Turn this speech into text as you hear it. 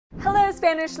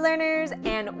Spanish learners,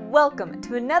 and welcome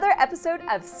to another episode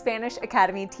of Spanish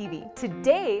Academy TV.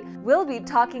 Today, we'll be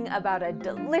talking about a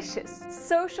delicious,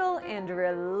 social, and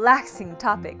relaxing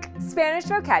topic: Spanish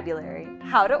vocabulary,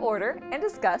 how to order and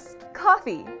discuss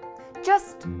coffee.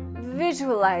 Just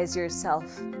visualize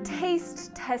yourself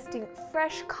taste testing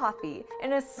fresh coffee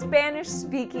in a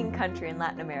Spanish-speaking country in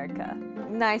Latin America.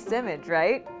 Nice image,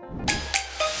 right?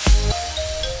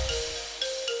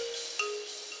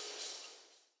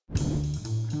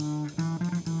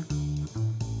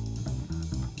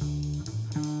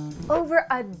 Over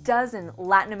a dozen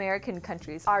Latin American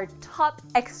countries are top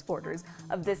exporters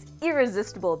of this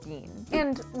irresistible bean.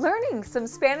 And learning some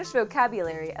Spanish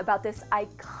vocabulary about this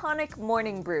iconic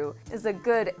morning brew is a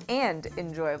good and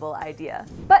enjoyable idea.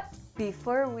 But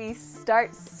before we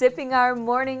start sipping our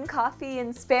morning coffee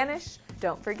in Spanish,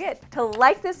 don't forget to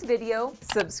like this video,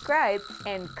 subscribe,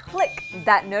 and click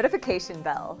that notification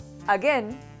bell.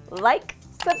 Again, like,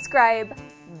 subscribe,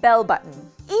 bell button.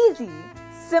 Easy,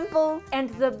 simple, and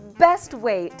the best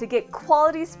way to get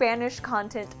quality Spanish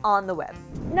content on the web.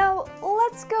 Now,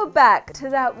 let's go back to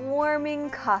that warming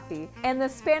coffee and the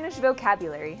Spanish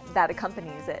vocabulary that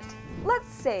accompanies it. Let's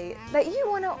say that you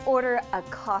want to order a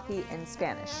coffee in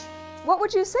Spanish. What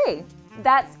would you say?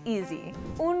 That's easy.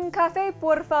 Un café,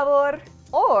 por favor.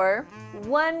 Or,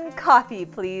 one coffee,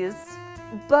 please.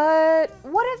 But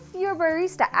what if your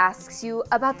barista asks you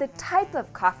about the type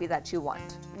of coffee that you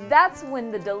want? That's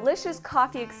when the delicious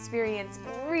coffee experience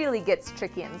really gets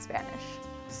tricky in Spanish.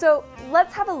 So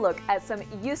let's have a look at some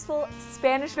useful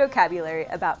Spanish vocabulary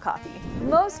about coffee.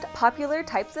 Most popular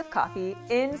types of coffee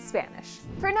in Spanish.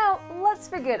 For now, let's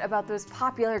forget about those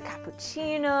popular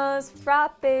cappuccinos,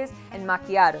 frappes, and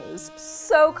macchiatos,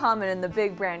 so common in the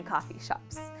big brand coffee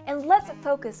shops. And let's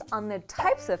focus on the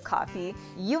types of coffee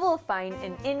you will find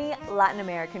in any Latin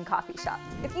American coffee shop.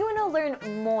 If you want to learn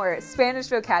more Spanish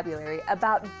vocabulary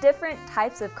about different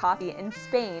types of coffee in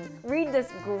Spain, read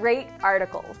this great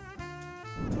article.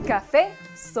 Café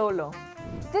solo.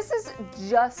 This is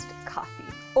just coffee,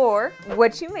 or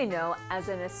what you may know as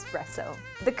an espresso.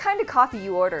 The kind of coffee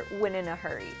you order when in a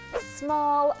hurry.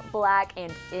 Small, black,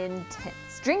 and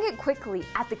intense. Drink it quickly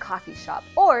at the coffee shop,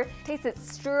 or taste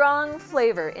its strong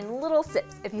flavor in little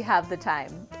sips if you have the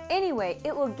time. Anyway,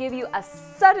 it will give you a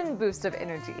sudden boost of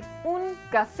energy. Un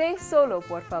café solo,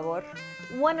 por favor.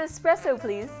 One espresso,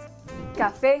 please.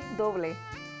 Café doble.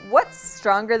 What's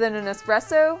stronger than an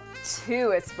espresso?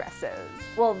 Two espressos.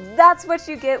 Well, that's what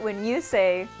you get when you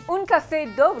say, un café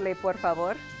doble, por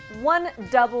favor. One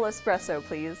double espresso,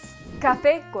 please.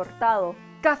 Café cortado.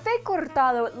 Café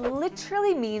cortado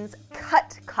literally means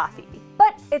cut coffee,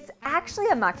 but it's actually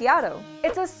a macchiato.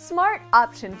 It's a smart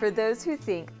option for those who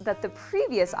think that the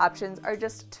previous options are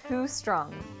just too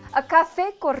strong. A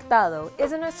café cortado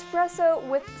is an espresso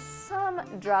with some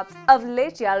drops of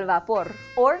leche al vapor,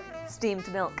 or steamed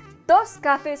milk. Dos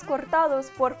cafés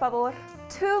cortados, por favor.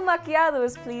 Two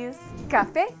macchiatos, please.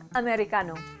 Café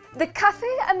americano. The café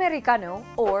americano,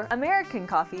 or American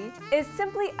coffee, is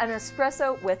simply an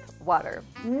espresso with water.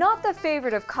 Not the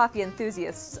favorite of coffee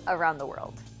enthusiasts around the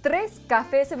world. Tres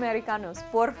cafés americanos,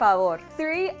 por favor.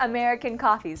 Three American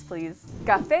coffees, please.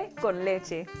 Café con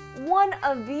leche. One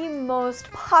of the most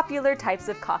popular types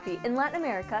of coffee in Latin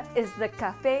America is the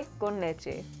café con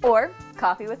leche, or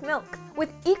coffee with milk.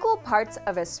 With equal parts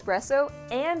of espresso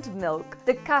and milk,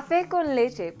 the café con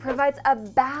leche provides a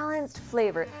balanced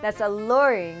flavor that's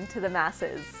alluring to the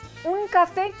masses. Un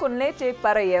café con leche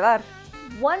para llevar.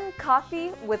 One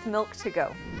coffee with milk to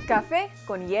go. Café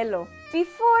con hielo.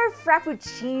 Before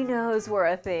frappuccinos were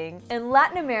a thing, in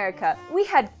Latin America, we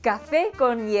had café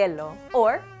con hielo,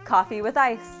 or coffee with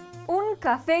ice. Un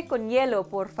café con hielo,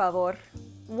 por favor.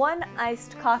 One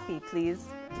iced coffee, please.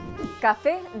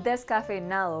 Café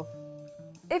descafeinado.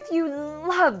 If you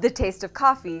love the taste of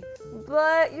coffee,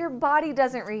 but your body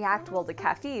doesn't react well to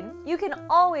caffeine, you can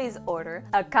always order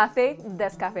a café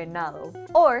descafeinado,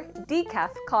 or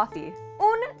decaf coffee.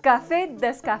 Un café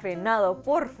descafeinado,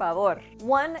 por favor.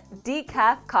 One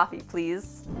decaf coffee,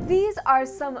 please. These are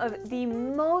some of the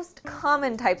most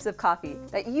common types of coffee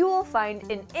that you will find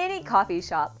in any coffee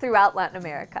shop throughout Latin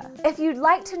America. If you'd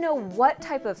like to know what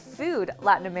type of food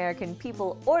Latin American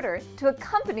people order to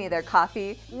accompany their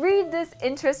coffee, read this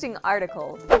interesting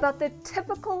article about the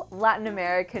typical Latin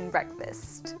American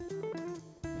breakfast.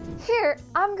 Here,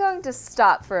 I'm going to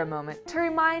stop for a moment to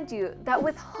remind you that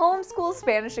with Homeschool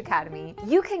Spanish Academy,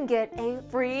 you can get a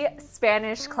free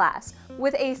Spanish class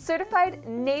with a certified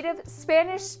native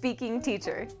Spanish-speaking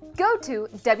teacher. Go to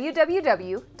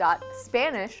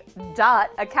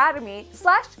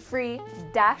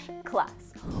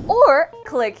www.spanish.academy/free-class or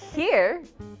click here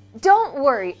Don't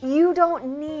worry, you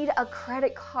don't need a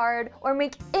credit card or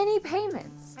make any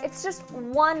payments. It's just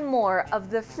one more of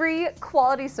the free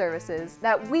quality services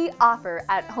that we offer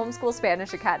at Homeschool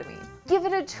Spanish Academy. Give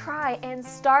it a try and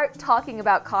start talking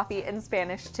about coffee in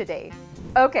Spanish today.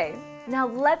 Okay, now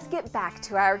let's get back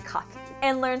to our coffee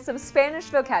and learn some Spanish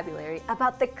vocabulary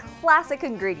about the classic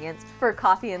ingredients for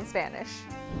coffee in Spanish.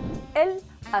 El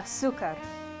azúcar.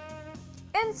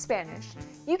 In Spanish,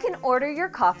 you can order your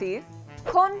coffee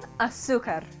con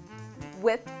azúcar,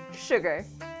 with sugar,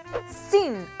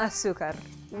 sin azúcar,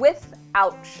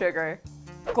 without sugar,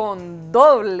 con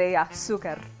doble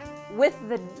azúcar, with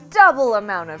the double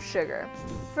amount of sugar.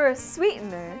 For a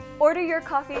sweetener, order your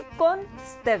coffee con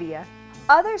stevia.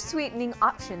 Other sweetening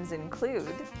options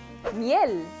include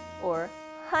miel or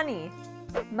honey,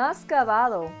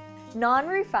 mascabado,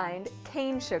 non-refined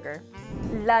cane sugar,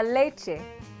 la leche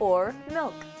or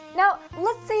milk. Now,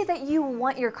 let's say that you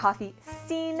want your coffee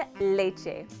sin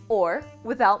leche, or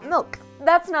without milk.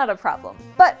 That's not a problem.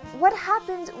 But what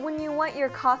happens when you want your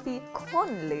coffee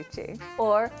con leche,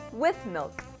 or with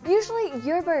milk? Usually,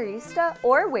 your barista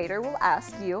or waiter will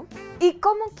ask you, ¿Y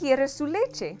cómo quieres su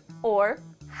leche? Or,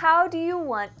 how do you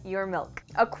want your milk?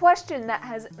 A question that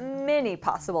has many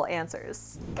possible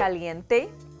answers. Caliente,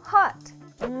 hot.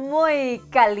 Muy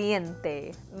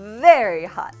caliente, very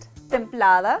hot.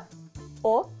 Templada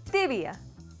o tibia,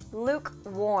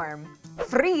 lukewarm.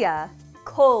 Fría,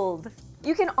 cold.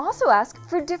 You can also ask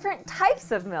for different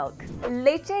types of milk.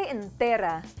 Leche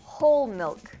entera, whole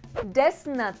milk.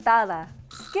 Desnatada,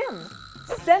 skim.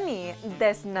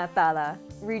 Semi-desnatada,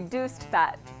 reduced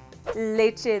fat.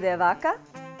 Leche de vaca,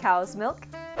 cow's milk.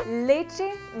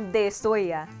 Leche de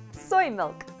soya, soy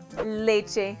milk.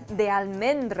 Leche de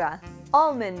almendra,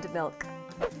 almond milk.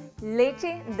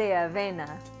 Leche de avena,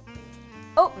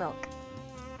 oat milk.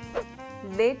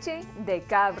 Leche de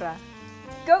cabra,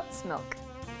 goat's milk.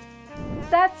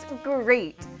 That's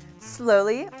great!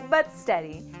 Slowly but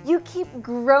steady, you keep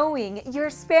growing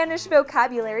your Spanish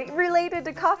vocabulary related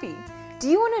to coffee. Do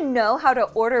you want to know how to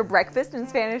order breakfast in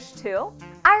Spanish too?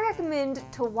 I recommend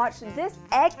to watch this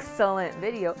excellent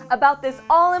video about this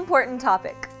all-important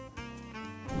topic.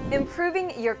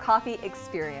 Improving your coffee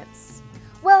experience.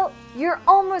 Well, you're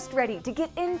almost ready to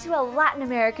get into a Latin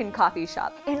American coffee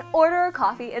shop and order a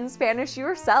coffee in Spanish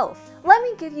yourself. Let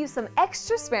me give you some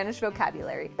extra Spanish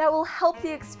vocabulary that will help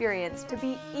the experience to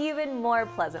be even more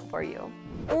pleasant for you.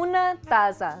 Una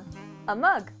taza, a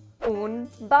mug. Un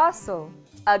vaso,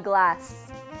 a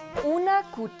glass. Una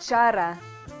cuchara,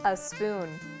 a spoon.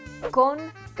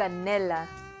 Con canela,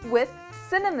 with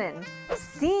cinnamon.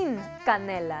 Sin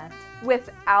canela,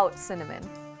 without cinnamon.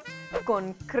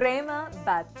 Con crema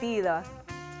batida,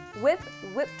 with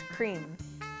whipped cream.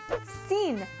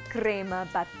 Sin crema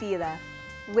batida,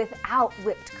 without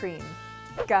whipped cream.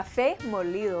 Café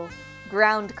molido,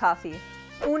 ground coffee.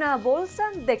 Una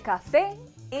bolsa de café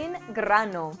en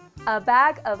grano, a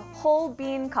bag of whole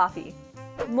bean coffee.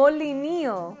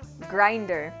 Molinillo,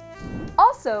 grinder.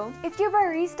 Also, if your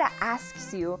barista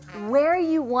asks you where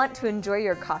you want to enjoy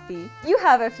your coffee, you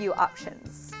have a few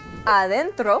options.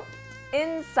 Adentro,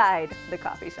 inside the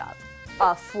coffee shop.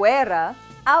 Afuera,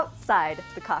 outside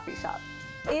the coffee shop.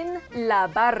 En la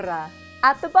barra,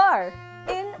 at the bar.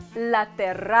 En la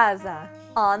terraza,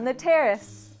 on the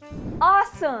terrace.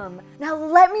 Awesome! Now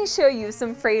let me show you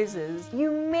some phrases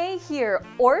you may hear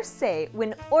or say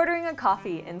when ordering a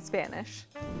coffee in Spanish.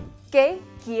 ¿Qué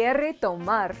quiere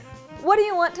tomar? What do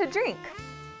you want to drink?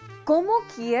 ¿Cómo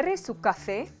quiere su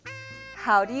café?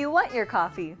 How do you want your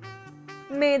coffee?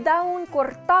 Me da un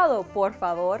cortado, por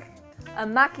favor. A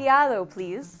macchiato,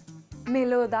 please. Me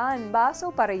lo da en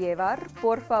vaso para llevar,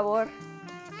 por favor.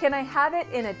 Can I have it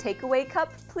in a takeaway cup,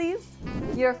 please?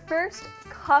 Your first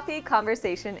coffee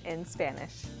conversation in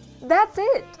Spanish. That's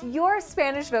it! Your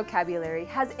Spanish vocabulary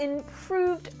has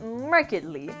improved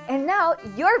markedly, and now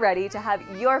you're ready to have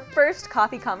your first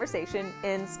coffee conversation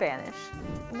in Spanish.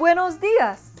 Buenos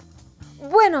días!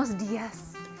 Buenos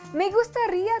días! Me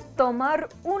gustaría tomar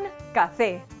un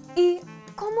café. ¿Y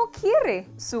cómo quiere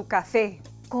su café?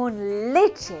 Con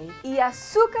leche y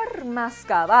azúcar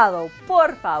mascabado,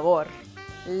 por favor.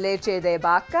 ¿Leche de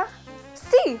vaca?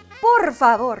 Sí, por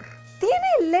favor.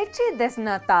 ¿Tiene leche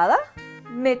desnatada?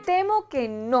 Me temo que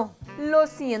no. Lo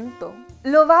siento.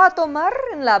 ¿Lo va a tomar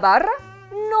en la barra?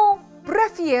 No,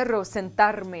 prefiero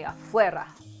sentarme afuera.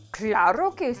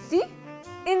 Claro que sí.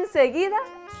 Enseguida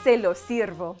se lo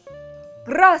sirvo.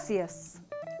 Gracias.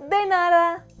 De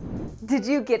nada. Did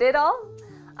you get it all?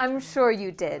 I'm sure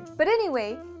you did. But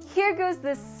anyway, here goes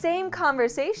the same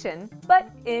conversation, but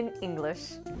in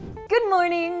English. Good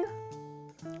morning.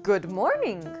 Good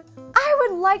morning. I I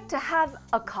would like to have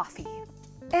a coffee.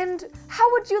 And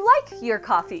how would you like your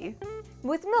coffee?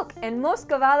 With milk and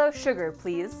moscovado sugar,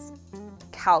 please.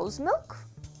 Cow's milk?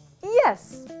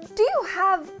 Yes. Do you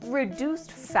have reduced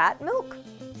fat milk?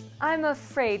 I'm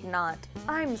afraid not.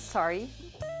 I'm sorry.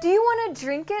 Do you want to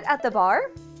drink it at the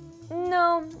bar?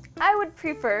 No, I would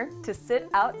prefer to sit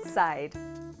outside.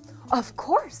 Of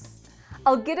course.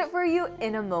 I'll get it for you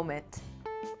in a moment.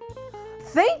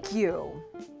 Thank you.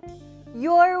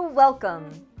 You're welcome.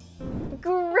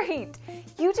 Great.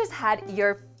 You just had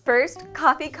your first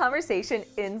coffee conversation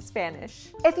in Spanish.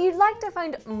 If you'd like to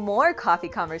find more coffee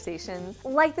conversations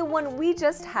like the one we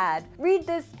just had, read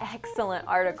this excellent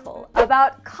article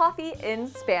about coffee in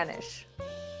Spanish.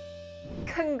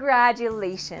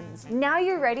 Congratulations! Now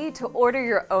you're ready to order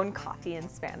your own coffee in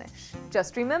Spanish.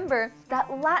 Just remember that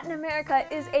Latin America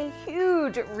is a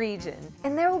huge region,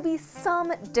 and there will be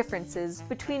some differences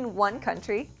between one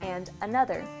country and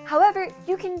another. However,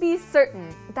 you can be certain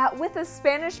that with the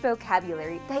Spanish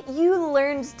vocabulary that you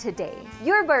learned today,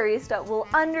 your barista will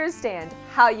understand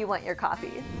how you want your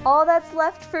coffee. All that's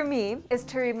left for me is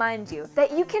to remind you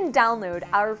that you can download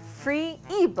our free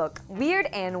ebook, Weird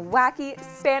and Wacky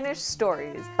Spanish Stories,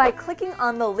 by clicking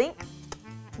on the link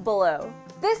below.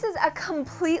 This is a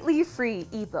completely free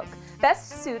ebook,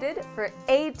 best suited for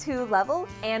A2 level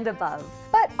and above,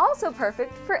 but also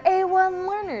perfect for A1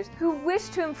 learners who wish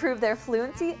to improve their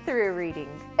fluency through reading.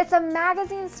 It's a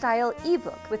magazine-style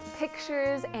ebook with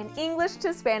pictures and English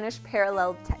to Spanish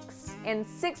parallel texts, and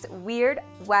 6 weird,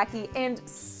 wacky, and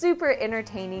super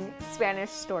entertaining Spanish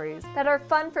stories that are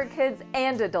fun for kids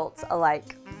and adults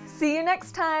alike. See you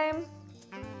next time!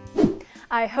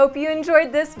 I hope you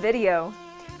enjoyed this video.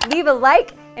 Leave a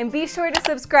like and be sure to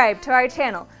subscribe to our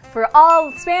channel for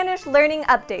all Spanish learning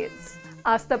updates.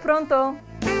 Hasta pronto!